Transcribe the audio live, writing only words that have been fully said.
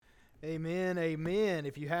Amen, amen.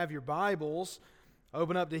 If you have your Bibles,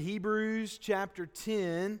 open up to Hebrews chapter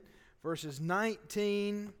 10, verses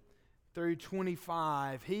 19 through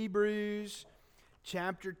 25. Hebrews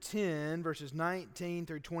chapter 10, verses 19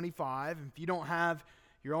 through 25. And if you don't have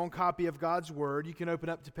your own copy of God's Word, you can open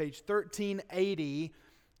up to page 1380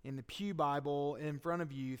 in the Pew Bible in front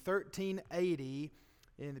of you. 1380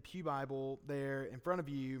 in the Pew Bible there in front of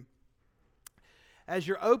you. As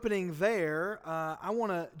you're opening there, I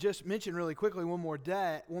want to just mention really quickly one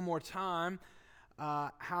more time,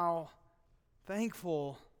 how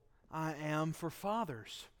thankful I am for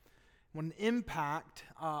fathers. What an impact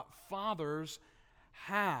fathers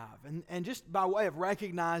have. And just by way of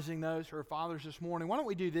recognizing those who are fathers this morning, why don't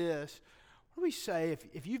we do this? What do we say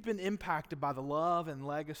if you've been impacted by the love and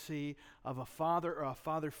legacy of a father or a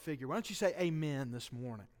father figure? Why don't you say amen this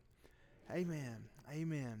morning? Amen.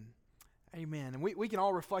 Amen. Amen. And we can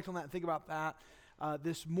all reflect on that and think about that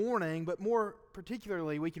this morning, but more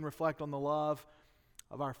particularly, we can reflect on the love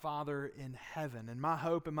of our Father in heaven. And my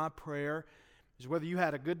hope and my prayer is whether you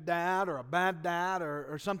had a good dad or a bad dad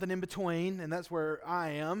or something in between, and that's where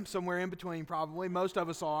I am, somewhere in between probably, most of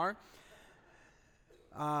us are.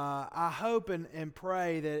 I hope and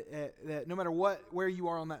pray that no matter where you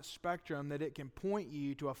are on that spectrum, that it can point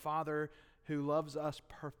you to a Father who loves us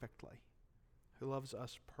perfectly. Who loves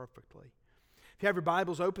us perfectly. If you have your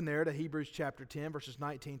Bibles open there to Hebrews chapter 10, verses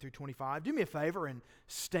 19 through 25, do me a favor and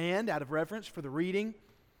stand out of reverence for the reading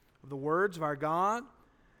of the words of our God.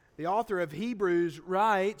 The author of Hebrews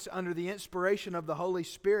writes under the inspiration of the Holy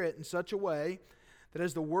Spirit in such a way that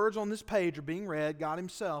as the words on this page are being read, God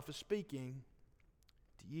Himself is speaking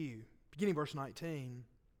to you. Beginning verse 19.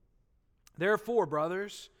 Therefore,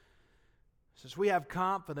 brothers, since we have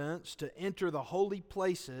confidence to enter the holy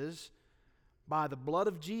places by the blood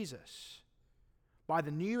of Jesus, by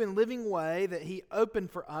the new and living way that He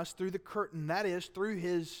opened for us through the curtain, that is, through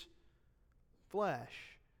His flesh.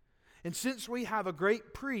 And since we have a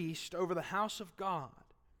great priest over the house of God,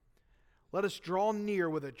 let us draw near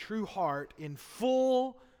with a true heart in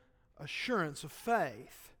full assurance of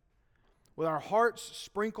faith, with our hearts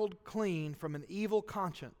sprinkled clean from an evil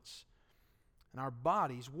conscience and our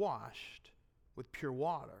bodies washed with pure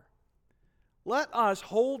water. Let us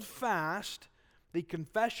hold fast the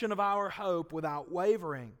confession of our hope without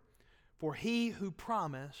wavering, for He who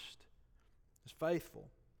promised is faithful.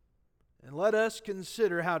 And let us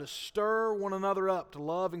consider how to stir one another up to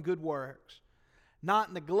love and good works,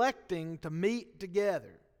 not neglecting to meet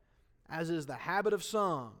together, as is the habit of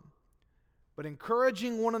some, but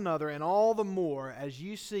encouraging one another, and all the more as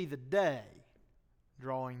you see the day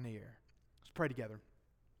drawing near. Let's pray together.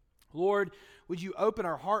 Lord, would You open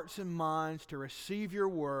our hearts and minds to receive Your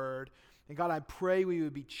word? And God, I pray we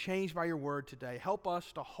would be changed by Your word today. Help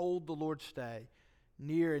us to hold the Lord's day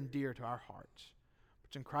near and dear to our hearts.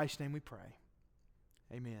 It's in Christ's name we pray.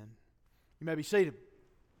 Amen. You may be seated.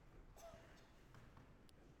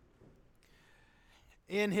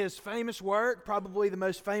 In his famous work, probably the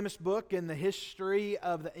most famous book in the history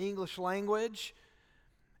of the English language,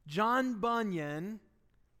 John Bunyan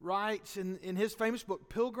writes in his famous book,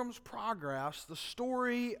 Pilgrim's Progress, the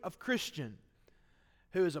story of Christian,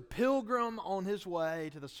 who is a pilgrim on his way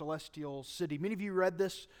to the celestial city. Many of you read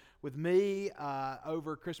this with me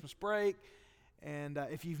over Christmas break. And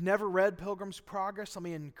if you've never read Pilgrim's Progress, let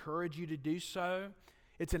me encourage you to do so.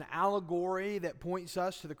 It's an allegory that points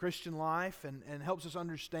us to the Christian life and helps us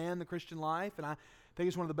understand the Christian life. And I think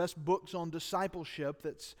it's one of the best books on discipleship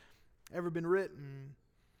that's ever been written.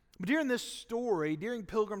 But during this story, during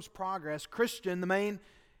Pilgrim's Progress, Christian, the main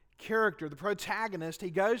character, the protagonist, he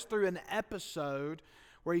goes through an episode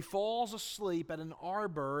where he falls asleep at an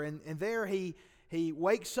arbor, and there he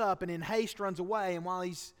wakes up and in haste runs away, and while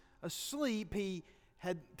he's asleep, he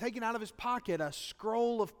had taken out of his pocket a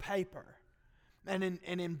scroll of paper. And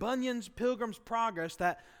in Bunyan's Pilgrim's Progress,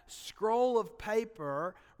 that scroll of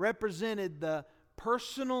paper represented the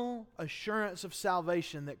personal assurance of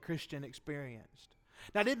salvation that Christian experienced.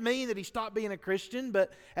 Now, it didn't mean that he stopped being a Christian,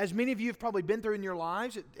 but as many of you have probably been through in your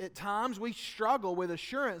lives, at times we struggle with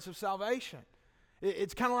assurance of salvation.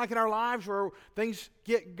 It's kind of like in our lives where things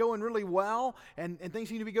get going really well and things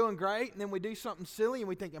seem to be going great, and then we do something silly and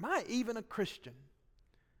we think, am I even a Christian?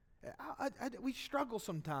 We struggle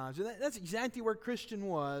sometimes, and that's exactly where Christian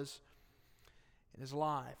was in his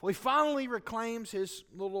life. Well, he finally reclaims his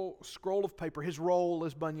little scroll of paper, his roll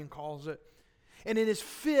as Bunyan calls it, and in his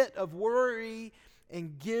fit of worry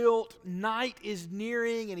and guilt, night is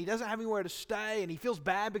nearing and he doesn't have anywhere to stay, and he feels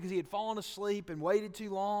bad because he had fallen asleep and waited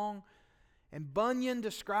too long. And Bunyan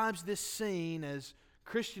describes this scene as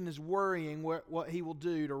Christian is worrying what he will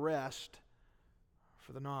do to rest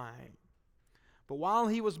for the night. But while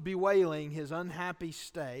he was bewailing his unhappy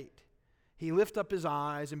state, he lifted up his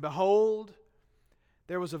eyes, and behold,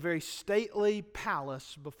 there was a very stately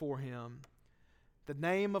palace before him, the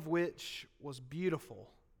name of which was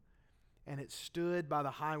Beautiful, and it stood by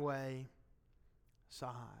the highway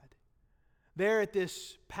side. There at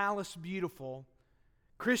this Palace Beautiful,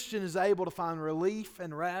 Christian is able to find relief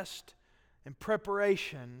and rest and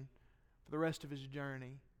preparation for the rest of his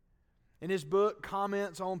journey. In his book,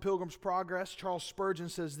 Comments on Pilgrim's Progress, Charles Spurgeon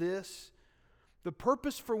says this: "The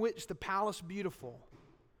purpose for which the Palace Beautiful,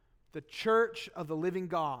 the church of the living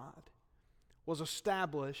God, was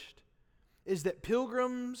established is that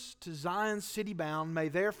pilgrims to Zion city bound may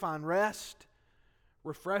there find rest,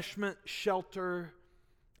 refreshment, shelter,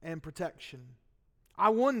 and protection. I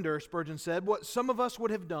wonder," Spurgeon said, "what some of us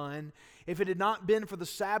would have done if it had not been for the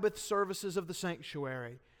Sabbath services of the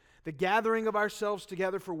sanctuary, the gathering of ourselves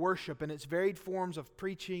together for worship in its varied forms of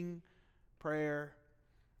preaching, prayer,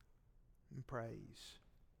 and praise."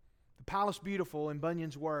 The Palace Beautiful in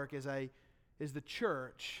Bunyan's work is the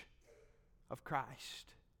church of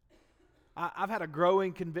Christ. I've had a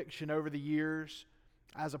growing conviction over the years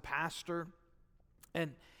as a pastor,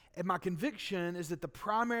 and my conviction is that the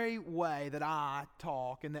primary way that I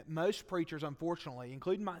talk, and that most preachers, unfortunately,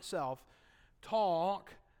 including myself,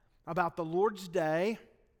 talk about the Lord's Day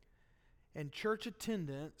and church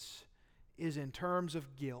attendance, is in terms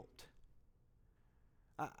of guilt.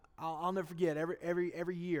 I'll never forget,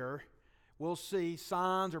 every year we'll see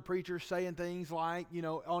signs or preachers saying things like,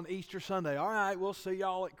 on Easter Sunday, "All right, we'll see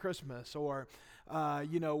y'all at Christmas," or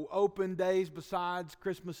open days besides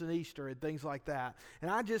Christmas and Easter, and things like that. And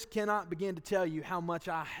I just cannot begin to tell you how much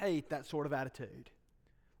I hate that sort of attitude.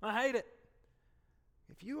 I hate it.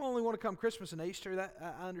 If you only want to come Christmas and Easter, that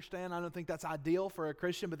I understand. I don't think that's ideal for a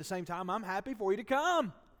Christian, but at the same time, I'm happy for you to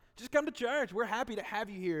come. Just come to church. We're happy to have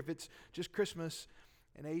you here if it's just Christmas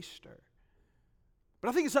and Easter. But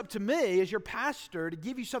I think it's up to me as your pastor to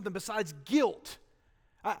give you something besides guilt.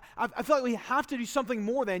 I feel like we have to do something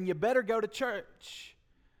more than "you better go to church."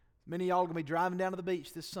 Many of y'all are going to be driving down to the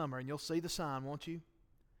beach this summer, and you'll see the sign, won't you?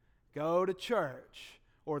 "Go to church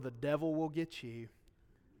or the devil will get you."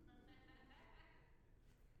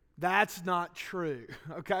 That's not true,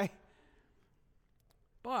 okay?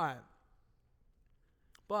 But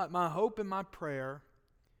my hope and my prayer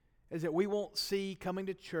is that we won't see coming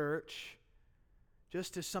to church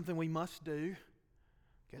just as something we must do.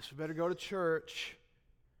 Guess we better go to church.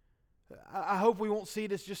 I hope we won't see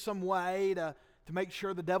it as just some way to make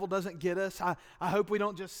sure the devil doesn't get us. I hope we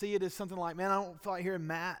don't just see it as something like, "Man, I don't feel like hearing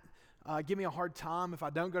Matt give me a hard time. If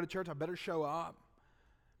I don't go to church, I better show up."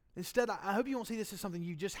 Instead, I hope you won't see this as something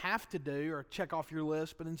you just have to do or check off your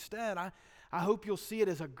list, but instead, I hope you'll see it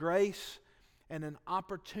as a grace and an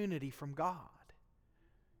opportunity from God.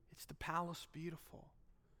 It's the Palace Beautiful.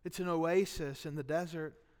 It's an oasis in the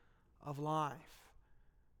desert of life.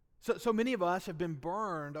 So many of us have been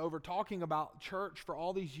burned over talking about church for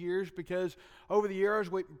all these years because over the years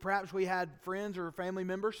perhaps we had friends or family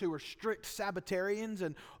members who were strict Sabbatarians,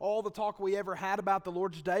 and all the talk we ever had about the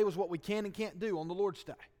Lord's Day was what we can and can't do on the Lord's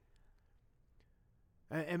Day.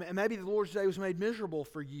 And maybe the Lord's Day was made miserable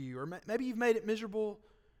for you, or maybe you've made it miserable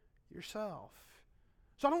yourself.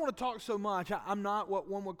 So I don't want to talk so much. I'm not what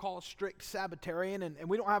one would call a strict Sabbatarian, and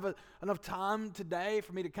we don't have enough time today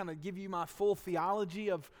for me to kind of give you my full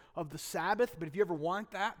theology of the Sabbath. But if you ever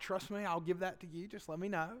want that, trust me, I'll give that to you. Just let me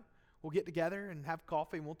know. We'll get together and have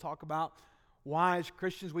coffee, and we'll talk about why as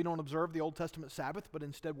Christians we don't observe the Old Testament Sabbath, but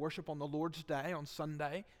instead worship on the Lord's Day, on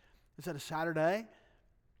Sunday, instead of Saturday.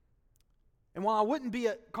 And while I wouldn't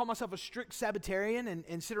call myself a strict Sabbatarian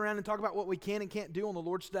and sit around and talk about what we can and can't do on the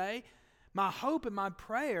Lord's Day, my hope and my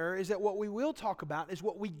prayer is that what we will talk about is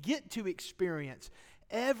what we get to experience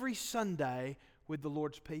every Sunday with the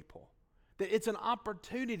Lord's people. That it's an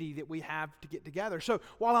opportunity that we have to get together. So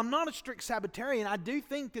while I'm not a strict Sabbatarian, I do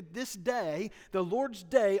think that this day, the Lord's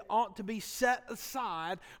Day, ought to be set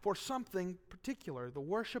aside for something particular, the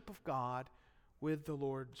worship of God with the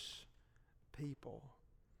Lord's people.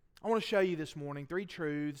 I want to show you this morning 3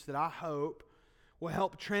 truths that I hope will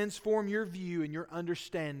help transform your view and your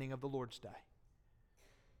understanding of the Lord's Day.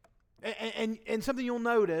 And something you'll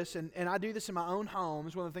notice, and I do this in my own home,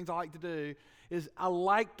 is one of the things I like to do, is I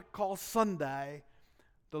like to call Sunday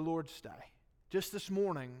the Lord's Day. Just this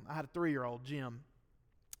morning, I had a 3-year-old, Jim,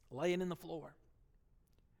 laying in the floor,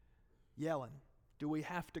 yelling, "Do we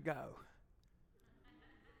have to go?"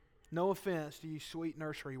 No offense to you sweet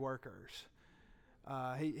nursery workers.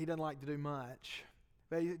 He doesn't like to do much.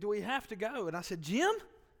 But do we have to go? And I said, "Jim,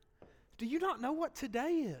 do you not know what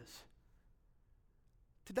today is?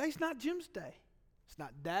 Today's not Jim's day. It's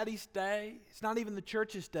not Daddy's day. It's not even the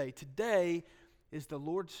church's day. Today is the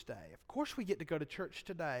Lord's day. Of course we get to go to church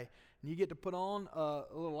today. And you get to put on a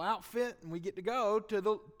little outfit, and we get to go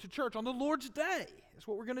to church on the Lord's day. That's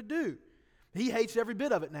what we're going to do. He hates every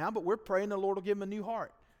bit of it now, but we're praying the Lord will give him a new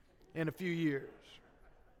heart in a few years.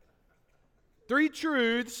 Three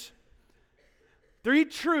truths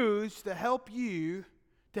to help you,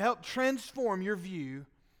 to help transform your view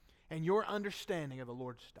and your understanding of the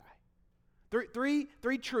Lord's day.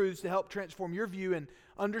 Three truths to help transform your view and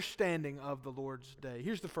understanding of the Lord's day.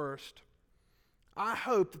 Here's the first. I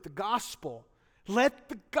hope that let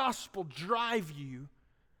the gospel drive you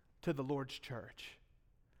to the Lord's church.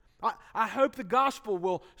 I hope the gospel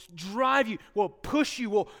will drive you, will push you,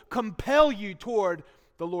 will compel you toward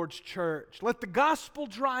the Lord's church. Let the gospel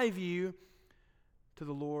drive you to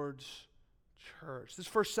the Lord's church. This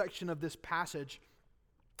first section of this passage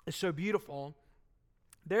is so beautiful.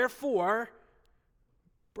 Therefore,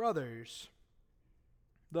 brothers,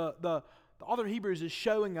 the author of Hebrews is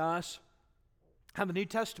showing us how the New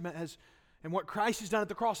Testament has, and what Christ has done at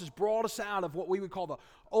the cross, has brought us out of what we would call the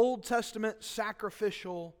Old Testament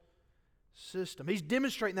sacrificial system. He's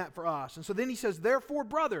demonstrating that for us. And so then he says, therefore,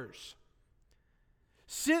 brothers,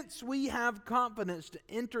 since we have confidence to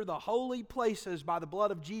enter the holy places by the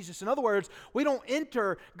blood of Jesus. In other words, we don't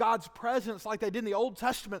enter God's presence like they did in the Old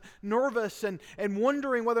Testament, nervous and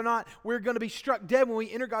wondering whether or not we're going to be struck dead when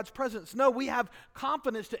we enter God's presence. No, we have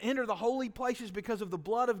confidence to enter the holy places because of the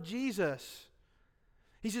blood of Jesus.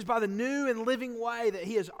 He says, by the new and living way that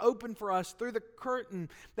He has opened for us through the curtain,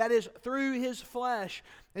 that is, through His flesh.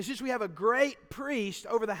 And since we have a great priest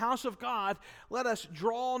over the house of God, let us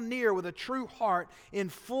draw near with a true heart in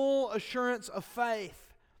full assurance of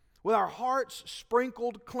faith, with our hearts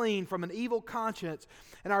sprinkled clean from an evil conscience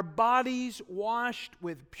and our bodies washed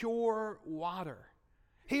with pure water.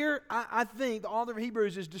 Here, I think the author of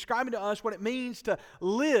Hebrews is describing to us what it means to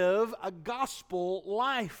live a gospel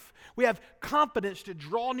life. We have confidence to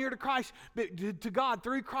draw near to Christ, to God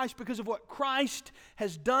through Christ because of what Christ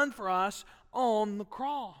has done for us on the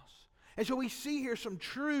cross. And so we see here some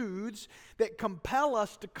truths that compel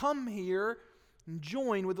us to come here and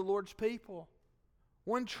join with the Lord's people.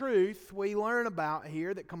 One truth we learn about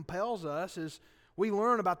here that compels us is we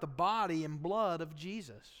learn about the body and blood of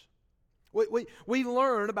Jesus. We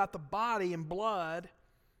learn about the body and blood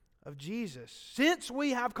of Jesus. Since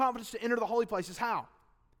we have confidence to enter the holy places, how?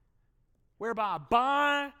 Whereby?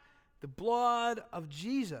 By the blood of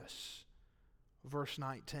Jesus. Verse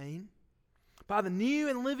 19. By the new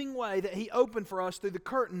and living way that He opened for us through the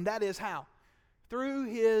curtain, that is how? Through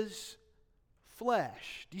His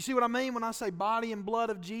flesh. Do you see what I mean when I say body and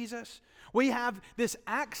blood of Jesus? We have this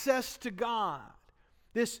access to God,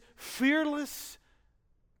 this fearless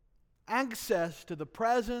access to the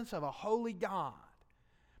presence of a holy God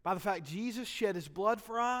by the fact Jesus shed His blood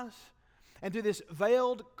for us, and through this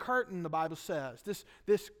veiled curtain, the Bible says,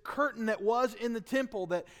 this curtain that was in the temple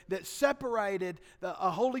that separated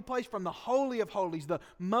a holy place from the Holy of Holies, the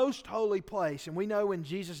most holy place. And we know when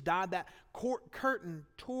Jesus died, that curtain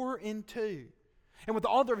tore in two. And what the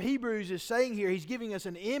author of Hebrews is saying here, he's giving us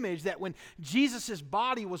an image that when Jesus'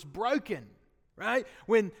 body was broken, right?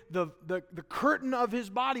 When the curtain of His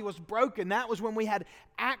body was broken, that was when we had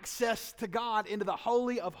access to God into the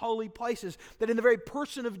holy of holy places. That in the very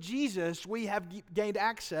person of Jesus, we have gained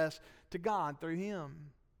access to God through Him.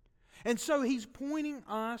 And so He's pointing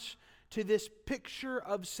us to this picture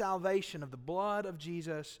of salvation, of the blood of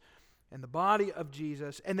Jesus and the body of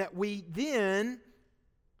Jesus, and that we then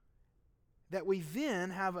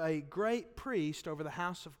have a great priest over the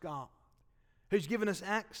house of God who's given us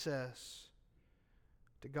access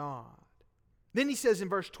to God. Then he says in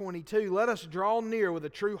verse 22, let us draw near with a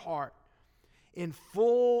true heart in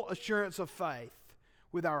full assurance of faith,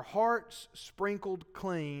 with our hearts sprinkled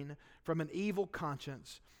clean from an evil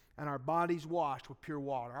conscience and our bodies washed with pure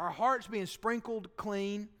water. Our hearts being sprinkled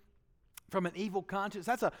clean from an evil conscience.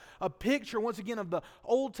 That's a picture, once again, of the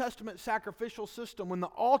Old Testament sacrificial system when the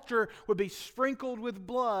altar would be sprinkled with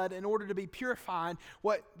blood in order to be purified.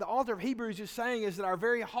 What the author of Hebrews is saying is that our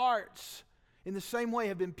very hearts, in the same way,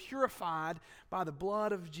 have been purified by the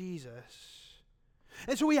blood of Jesus.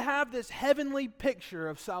 And so we have this heavenly picture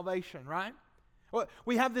of salvation, right?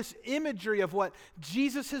 We have this imagery of what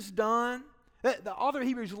Jesus has done. The author of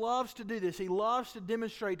Hebrews loves to do this. He loves to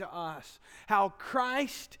demonstrate to us how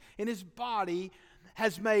Christ in His body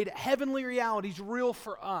has made heavenly realities real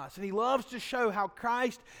for us. And he loves to show how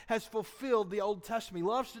Christ has fulfilled the Old Testament. He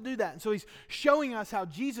loves to do that. And so he's showing us how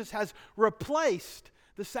Jesus has replaced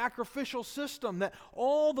the sacrificial system, that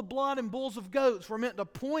all the blood and bulls of goats were meant to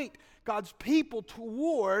point God's people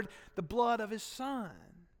toward the blood of His Son.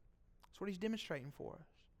 That's what He's demonstrating for us.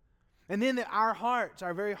 And then that our hearts,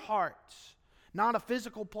 our very hearts, not a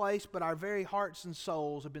physical place, but our very hearts and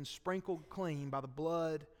souls have been sprinkled clean by the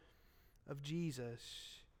blood of Jesus.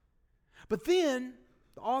 But then,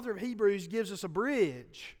 the author of Hebrews gives us a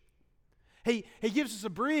bridge. He gives us a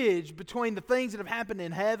bridge between the things that have happened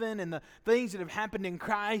in heaven and the things that have happened in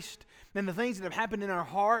Christ and the things that have happened in our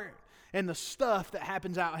heart and the stuff that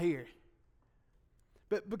happens out here.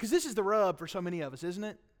 But because this is the rub for so many of us, isn't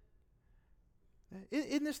it?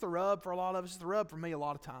 Isn't this the rub for a lot of us? It's the rub for me a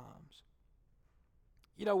lot of times.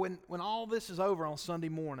 You know, when all this is over on Sunday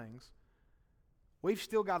mornings, we've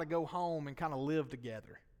still got to go home and kind of live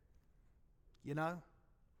together. You know?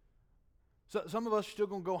 So some of us are still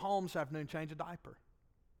going to go home this afternoon and change a diaper.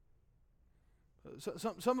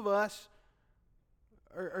 Some of us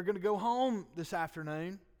are going to go home this afternoon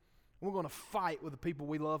and we're going to fight with the people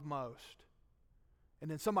we love most.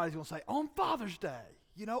 And then somebody's going to say, on Father's Day,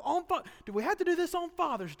 you know, do we have to do this on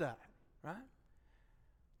Father's Day? Right?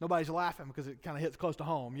 Nobody's laughing because it kind of hits close to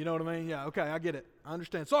home. You know what I mean? Yeah, okay, I get it. I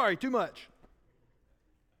understand. Sorry, too much.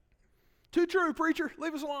 Too true, preacher.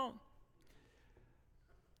 Leave us alone.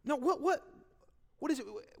 No, what is it?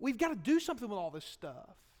 We've got to do something with all this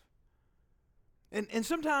stuff. And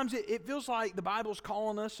sometimes it feels like the Bible's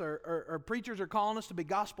calling us or preachers are calling us to be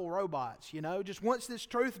gospel robots, you know. Just once this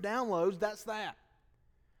truth downloads, that's that.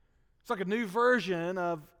 It's like a new version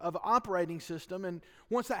of an operating system, and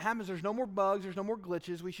once that happens, there's no more bugs, there's no more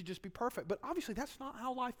glitches, we should just be perfect. But obviously, that's not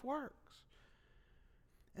how life works.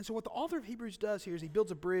 And so what the author of Hebrews does here is he builds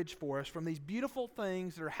a bridge for us from these beautiful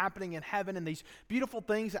things that are happening in heaven and these beautiful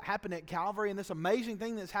things that happen at Calvary and this amazing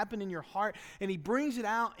thing that's happened in your heart, and he brings it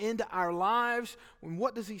out into our lives. And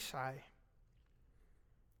what does he say?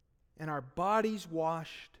 And our bodies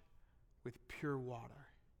washed with pure water.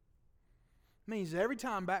 Means every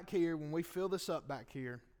time back here, when we fill this up back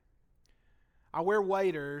here, I wear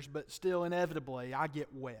waders, but still inevitably I get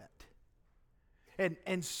wet.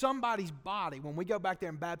 And somebody's body, when we go back there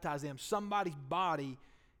and baptize them, somebody's body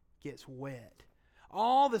gets wet.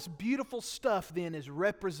 All this beautiful stuff then is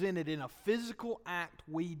represented in a physical act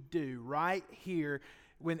we do right here.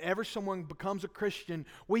 Whenever someone becomes a Christian,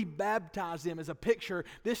 we baptize them as a picture.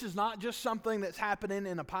 This is not just something that's happening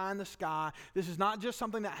in a pie in the sky. This is not just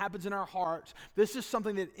something that happens in our hearts. This is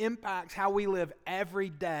something that impacts how we live every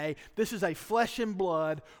day. This is a flesh and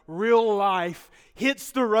blood, real life,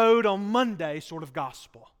 hits the road on Monday sort of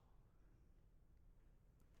gospel.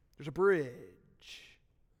 There's a bridge.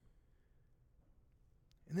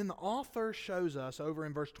 And then the author shows us over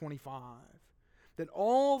in verse 25 that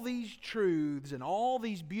all these truths and all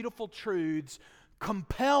these beautiful truths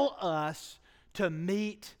compel us to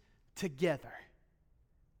meet together.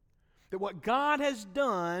 That what God has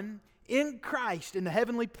done in Christ in the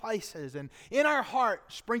heavenly places and in our heart,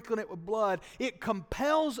 sprinkling it with blood, it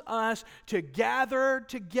compels us to gather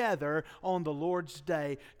together on the Lord's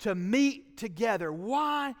day, to meet together.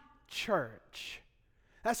 Why church?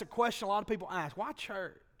 That's a question a lot of people ask. Why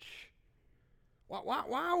church?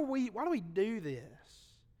 Why do we do this?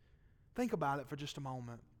 Think about it for just a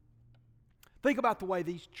moment. Think about the way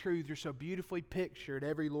these truths are so beautifully pictured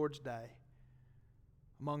every Lord's Day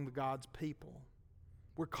among the God's people.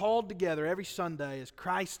 We're called together every Sunday as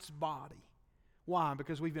Christ's body. Why?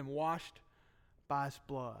 Because we've been washed by His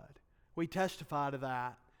blood. We testify to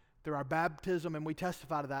that through our baptism, and we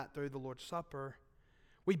testify to that through the Lord's Supper.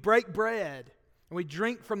 We break bread and we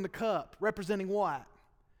drink from the cup, representing what?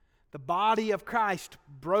 The body of Christ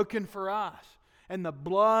broken for us and the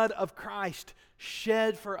blood of Christ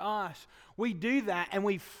shed for us. We do that and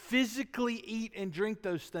we physically eat and drink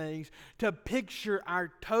those things to picture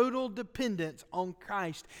our total dependence on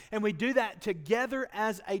Christ. And we do that together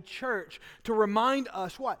as a church to remind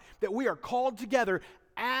us what? That we are called together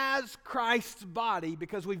as Christ's body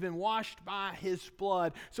because we've been washed by His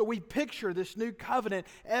blood. So we picture this new covenant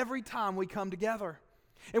every time we come together.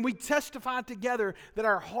 And we testify together that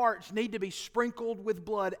our hearts need to be sprinkled with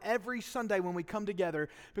blood every Sunday when we come together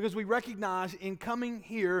because we recognize in coming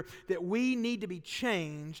here that we need to be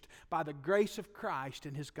changed by the grace of Christ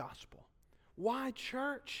and His gospel. Why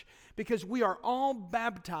church? Because we are all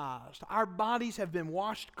baptized. Our bodies have been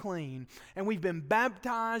washed clean and we've been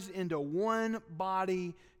baptized into one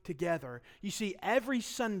body together. You see, every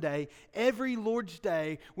Sunday, every Lord's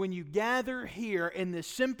Day, when you gather here in this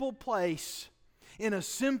simple place, in a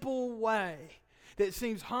simple way, that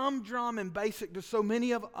seems humdrum and basic to so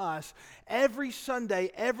many of us, every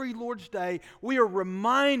Sunday, every Lord's Day, we are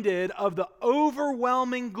reminded of the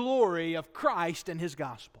overwhelming glory of Christ and His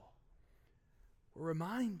gospel. We're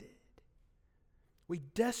reminded. We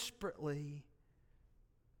desperately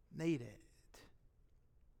need it.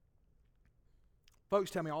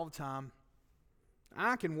 Folks tell me all the time,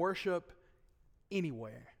 I can worship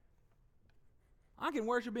anywhere. I can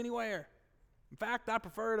worship anywhere. In fact, I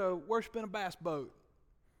prefer to worship in a bass boat.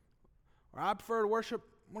 Or I prefer to worship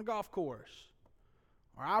on a golf course.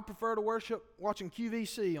 Or I prefer to worship watching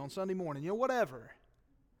QVC on Sunday morning. Whatever.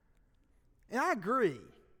 And I agree.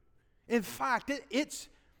 In fact, it's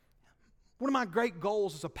one of my great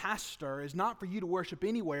goals as a pastor is not for you to worship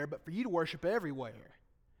anywhere, but for you to worship everywhere.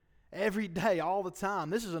 Every day, all the time.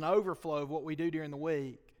 This is an overflow of what we do during the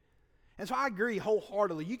week. And so I agree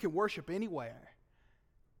wholeheartedly. You can worship anywhere.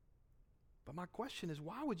 But my question is,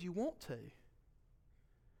 why would you want to?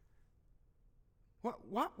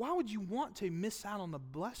 Why would you want to miss out on the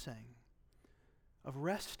blessing of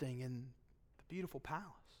resting in the beautiful palace?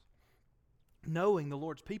 Knowing the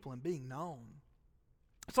Lord's people and being known.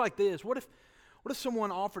 It's like this. What if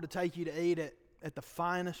someone offered to take you to eat at the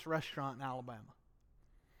finest restaurant in Alabama?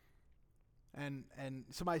 And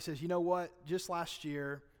somebody says, you know what? Just last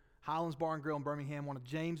year, Highlands Bar and Grill in Birmingham won a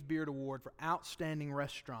James Beard Award for Outstanding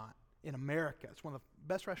Restaurant in America. It's one of the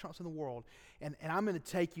best restaurants in the world. And I'm going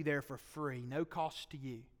to take you there for free, no cost to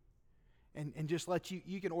you. And just let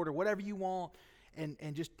you can order whatever you want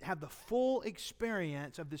and just have the full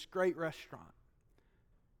experience of this great restaurant.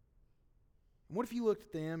 And what if you looked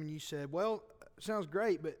at them and you said, well, sounds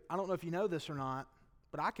great, but I don't know if you know this or not,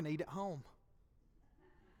 but I can eat at home.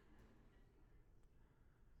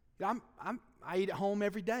 I eat at home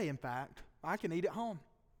every day, in fact. I can eat at home.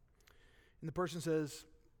 And the person says,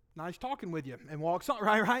 nice talking with you, and walks on,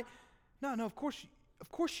 right? No, of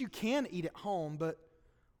course you can eat at home, but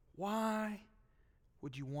why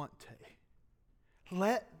would you want to?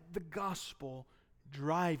 Let the gospel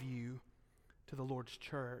drive you to the Lord's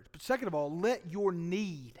church. But second of all, let your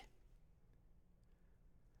need.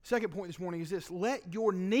 Second point this morning is this: let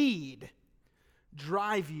your need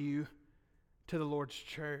drive you to the Lord's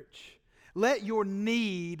church. Let your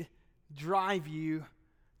need drive you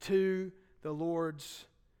to the Lord's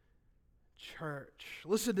church.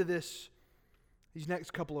 Listen to these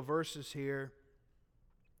next couple of verses here.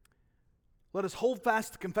 Let us hold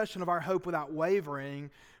fast the confession of our hope without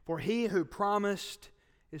wavering, for He who promised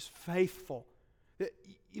is faithful.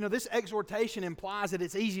 This exhortation implies that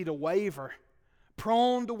it's easy to waver,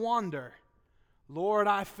 prone to wander. Lord,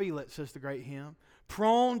 I feel it, says the great hymn.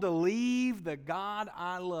 Prone to leave the God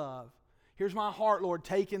I love. Here's my heart, Lord,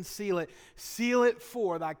 take and seal it. Seal it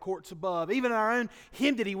for thy courts above. Even in our own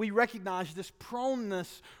hymnody, we recognize this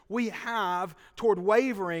proneness we have toward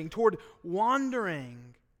wavering, toward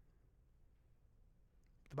wandering.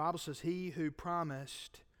 The Bible says, He who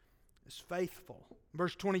promised is faithful.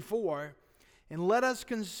 Verse 24, and let us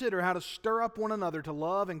consider how to stir up one another to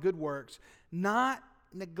love and good works, not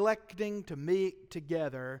neglecting to meet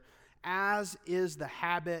together, as is the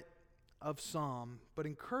habit of some, but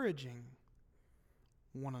encouraging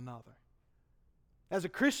one another. As a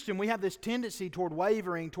Christian, we have this tendency toward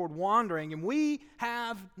wavering, toward wandering, and we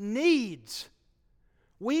have needs.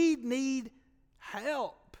 We need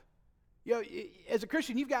help. As a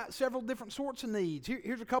Christian, you've got several different sorts of needs.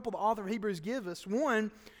 Here's a couple the author of Hebrews gives us.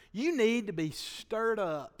 One, you need to be stirred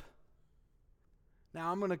up.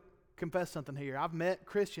 Now, I'm going to confess something here. I've met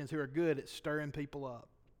Christians who are good at stirring people up.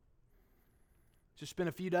 Just spent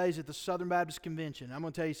a few days at the Southern Baptist Convention. I'm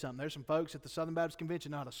going to tell you something. There's some folks at the Southern Baptist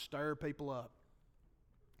Convention know how to stir people up.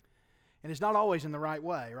 And it's not always in the right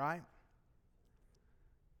way, right?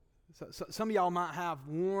 So some of y'all might have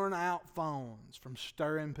worn out phones from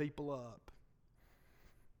stirring people up.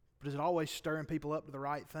 But is it always stirring people up to the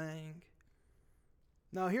right thing?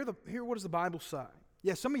 No, here what does the Bible say?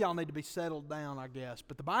 Yeah, some of y'all need to be settled down, I guess.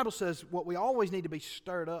 But the Bible says what we always need to be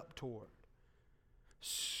stirred up toward.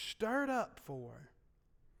 Stirred up for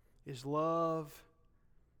is love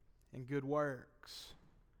and good works.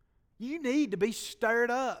 You need to be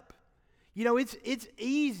stirred up. It's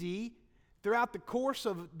easy throughout the course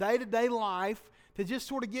of day-to-day life to just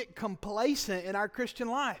sort of get complacent in our Christian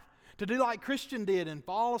life, to do like Christian did and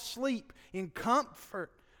fall asleep in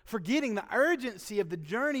comfort, forgetting the urgency of the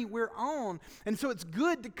journey we're on. And so it's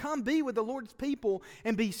good to come be with the Lord's people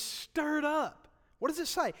and be stirred up. What does it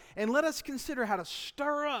say? And let us consider how to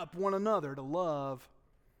stir up one another to love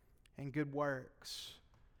and good works.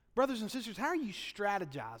 Brothers and sisters, how are you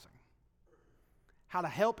strategizing? How to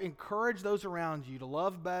help encourage those around you to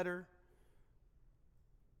love better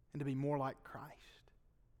and to be more like Christ?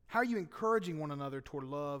 How are you encouraging one another toward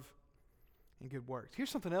love and good works? Here's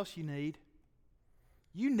something else you need.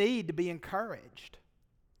 You need to be encouraged.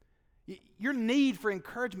 Your need for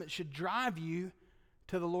encouragement should drive you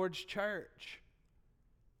to the Lord's church.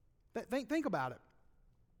 Think about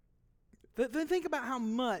it. Think about how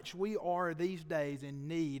much we are these days in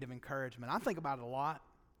need of encouragement. I think about it a lot.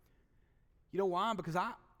 You know why? Because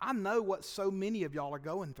I know what so many of y'all are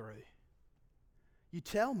going through. You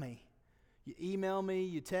tell me. You email me,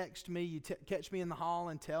 you text me, you catch me in the hall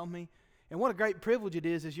and tell me. And what a great privilege it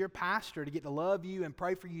is as your pastor to get to love you and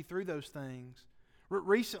pray for you through those things.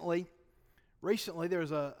 Recently there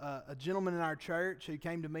was a gentleman in our church who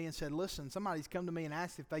came to me and said, listen, somebody's come to me and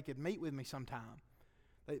asked if they could meet with me sometime.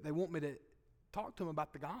 They want me to talk to them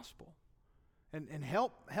about the gospel and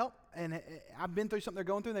help. And I've been through something they're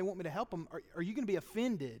going through and they want me to help them. Are you going to be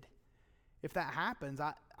offended if that happens?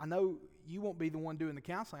 I know you won't be the one doing the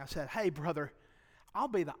counseling. I said, hey, brother, I'll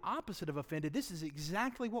be the opposite of offended. This is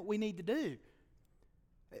exactly what we need to do.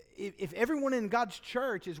 If everyone in God's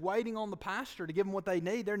church is waiting on the pastor to give them what they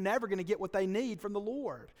need, they're never going to get what they need from the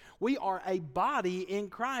Lord. We are a body in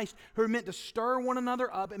Christ who are meant to stir one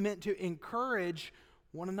another up and meant to encourage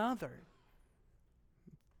one another.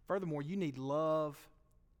 Furthermore, you need love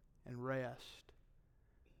and rest.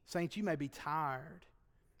 Saints, you may be tired.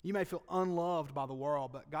 You may feel unloved by the world,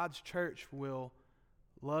 but God's church will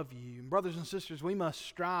love you. And brothers and sisters, we must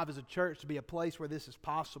strive as a church to be a place where this is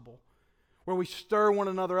possible, where we stir one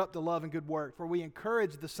another up to love and good work, where we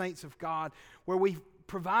encourage the saints of God, where we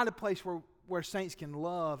provide a place where saints can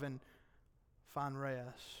love and find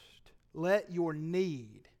rest. Let your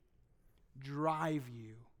need drive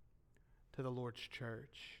you to the Lord's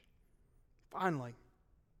church. Finally,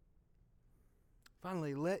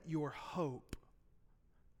 let your hope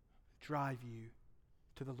drive you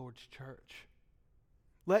to the Lord's church.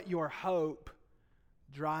 Let your hope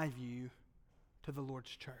drive you to the Lord's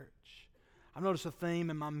church. I've noticed a theme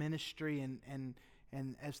in my ministry, and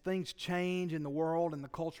as things change in the world and the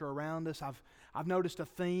culture around us, I've noticed a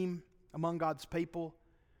theme among God's people,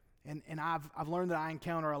 and I've learned that I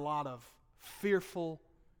encounter a lot of fearful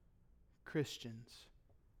Christians.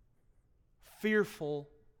 Fearful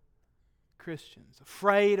Christians,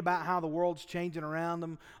 afraid about how the world's changing around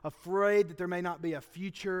them, afraid that there may not be a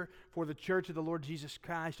future for the church of the Lord Jesus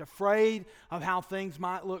Christ, afraid of how things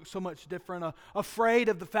might look so much different, afraid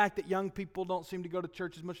of the fact that young people don't seem to go to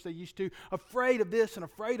church as much as they used to, afraid of this and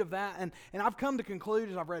afraid of that. And I've come to conclude,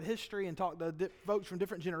 as I've read history and talked to folks from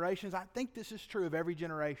different generations, I think this is true of every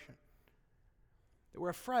generation, that we're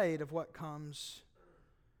afraid of what comes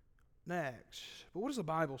next. But what does the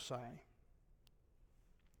Bible say?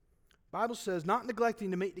 The Bible says, not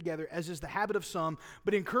neglecting to meet together, as is the habit of some,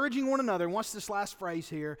 but encouraging one another. And what's this last phrase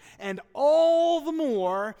here? And all the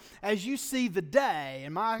more as you see the day.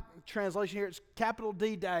 In my translation here, it's capital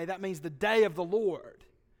D day. That means the day of the Lord.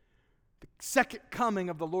 The second coming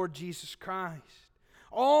of the Lord Jesus Christ.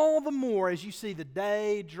 All the more as you see the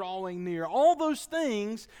day drawing near. All those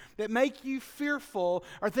things that make you fearful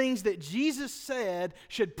are things that Jesus said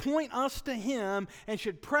should point us to Him and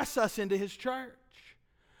should press us into His church.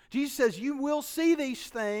 Jesus says, you will see these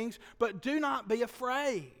things, but do not be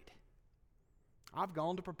afraid. I've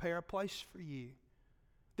gone to prepare a place for you.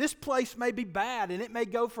 This place may be bad, and it may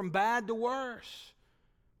go from bad to worse.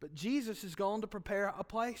 But Jesus has gone to prepare a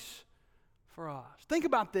place for us. Think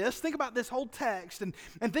about this. Think about this whole text, and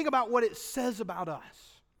think about what it says about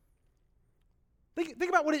us. Think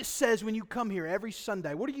about what it says when you come here every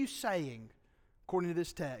Sunday. What are you saying according to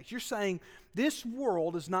this text? You're saying, this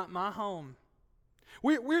world is not my home.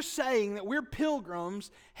 We're saying that we're pilgrims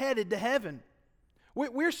headed to heaven.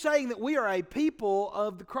 We're saying that we are a people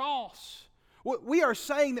of the cross. We are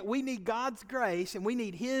saying that we need God's grace and we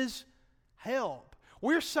need His help.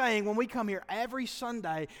 We're saying when we come here every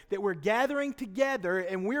Sunday that we're gathering together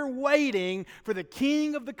and we're waiting for the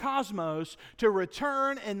King of the cosmos to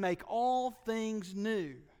return and make all things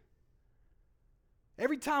new.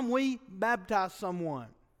 Every time we baptize someone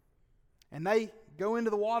and they go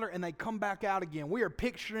into the water and they come back out again, we are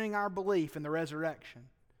picturing our belief in the resurrection.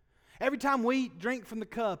 Every time we drink from the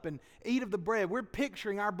cup and eat of the bread, we're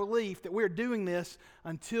picturing our belief that we're doing this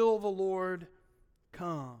until the Lord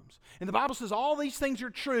comes. And the Bible says all these things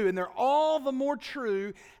are true, and they're all the more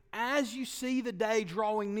true as you see the day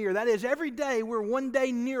drawing near. That is, every day we're one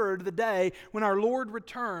day nearer to the day when our Lord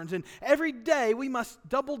returns. And every day we must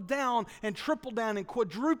double down and triple down and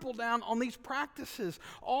quadruple down on these practices.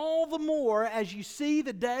 All the more as you see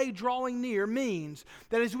the day drawing near means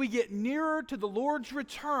that as we get nearer to the Lord's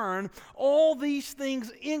return, all these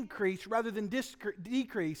things increase rather than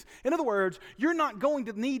decrease. In other words, you're not going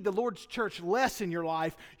to need the Lord's church less in your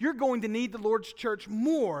life. You're going to need the Lord's church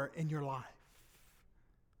more in your life.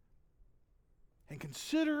 And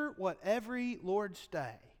consider what every Lord's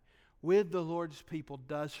Day with the Lord's people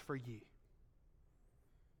does for you.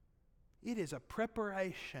 It is a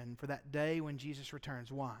preparation for that day when Jesus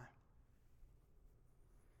returns. Why?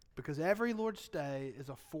 Because every Lord's Day is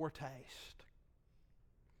a foretaste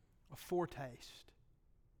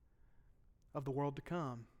of the world to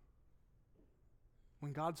come.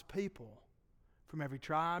 When God's people from every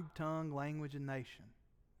tribe, tongue, language, and nation.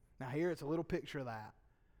 Now here it's a little picture of that.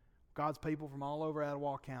 God's people from all over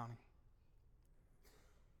Etowah County.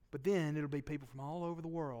 But then it'll be people from all over the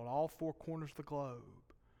world, all four corners of the globe,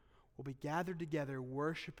 will be gathered together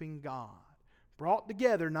worshiping God. Brought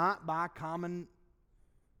together not by common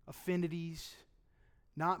affinities,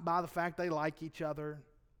 not by the fact they like each other,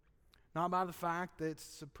 not by the fact that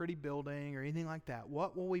it's a pretty building or anything like that.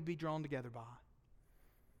 What will we be drawn together by?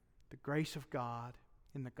 The grace of God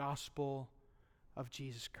in the gospel of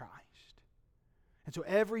Jesus Christ. And so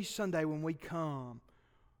every Sunday when we come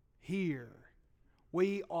here,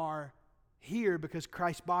 we are here because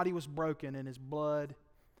Christ's body was broken and His blood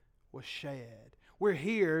was shed. We're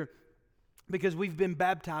here because we've been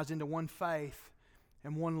baptized into one faith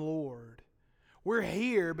and one Lord. We're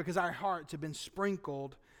here because our hearts have been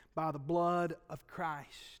sprinkled by the blood of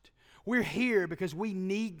Christ. We're here because we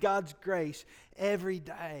need God's grace every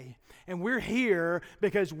day. And we're here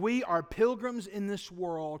because we are pilgrims in this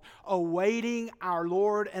world awaiting our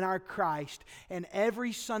Lord and our Christ. And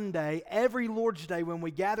every Sunday, every Lord's Day, when we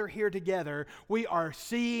gather here together, we are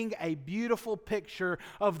seeing a beautiful picture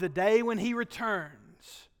of the day when He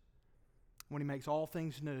returns, when He makes all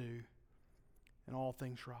things new and all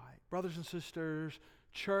things right. Brothers and sisters,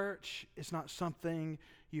 church is not something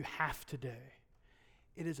you have to do.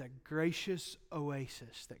 It is a gracious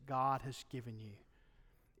oasis that God has given you.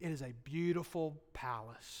 It is a beautiful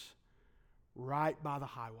palace right by the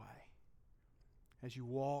highway as you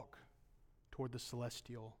walk toward the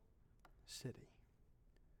celestial city.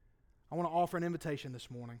 I want to offer an invitation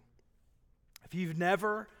this morning. If you've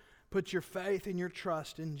never put your faith and your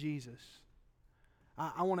trust in Jesus,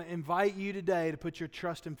 I want to invite you today to put your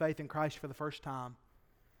trust and faith in Christ for the first time.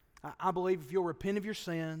 I believe if you'll repent of your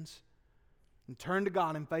sins and turn to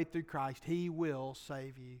God in faith through Christ, He will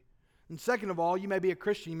save you. And second of all, you may be a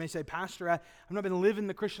Christian. You may say, Pastor, I've not been living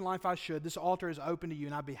the Christian life I should. This altar is open to you,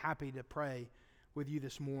 and I'd be happy to pray with you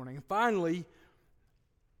this morning. And finally,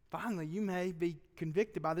 you may be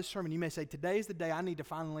convicted by this sermon. You may say, today is the day I need to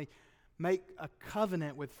finally make a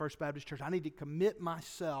covenant with First Baptist Church. I need to commit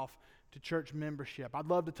myself to church membership. I'd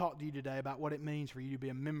love to talk to you today about what it means for you to be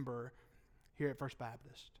a member here at First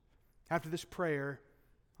Baptist. After this prayer,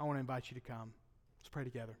 I want to invite you to come. Let's pray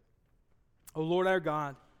together. Oh Lord our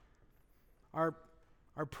God, our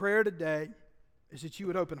prayer today is that you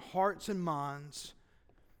would open hearts and minds,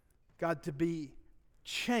 God, to be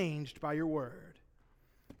changed by your word.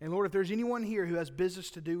 And Lord, if there's anyone here who has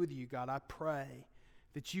business to do with you, God, I pray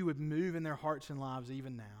that you would move in their hearts and lives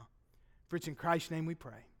even now. For it's in Christ's name we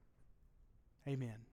pray. Amen.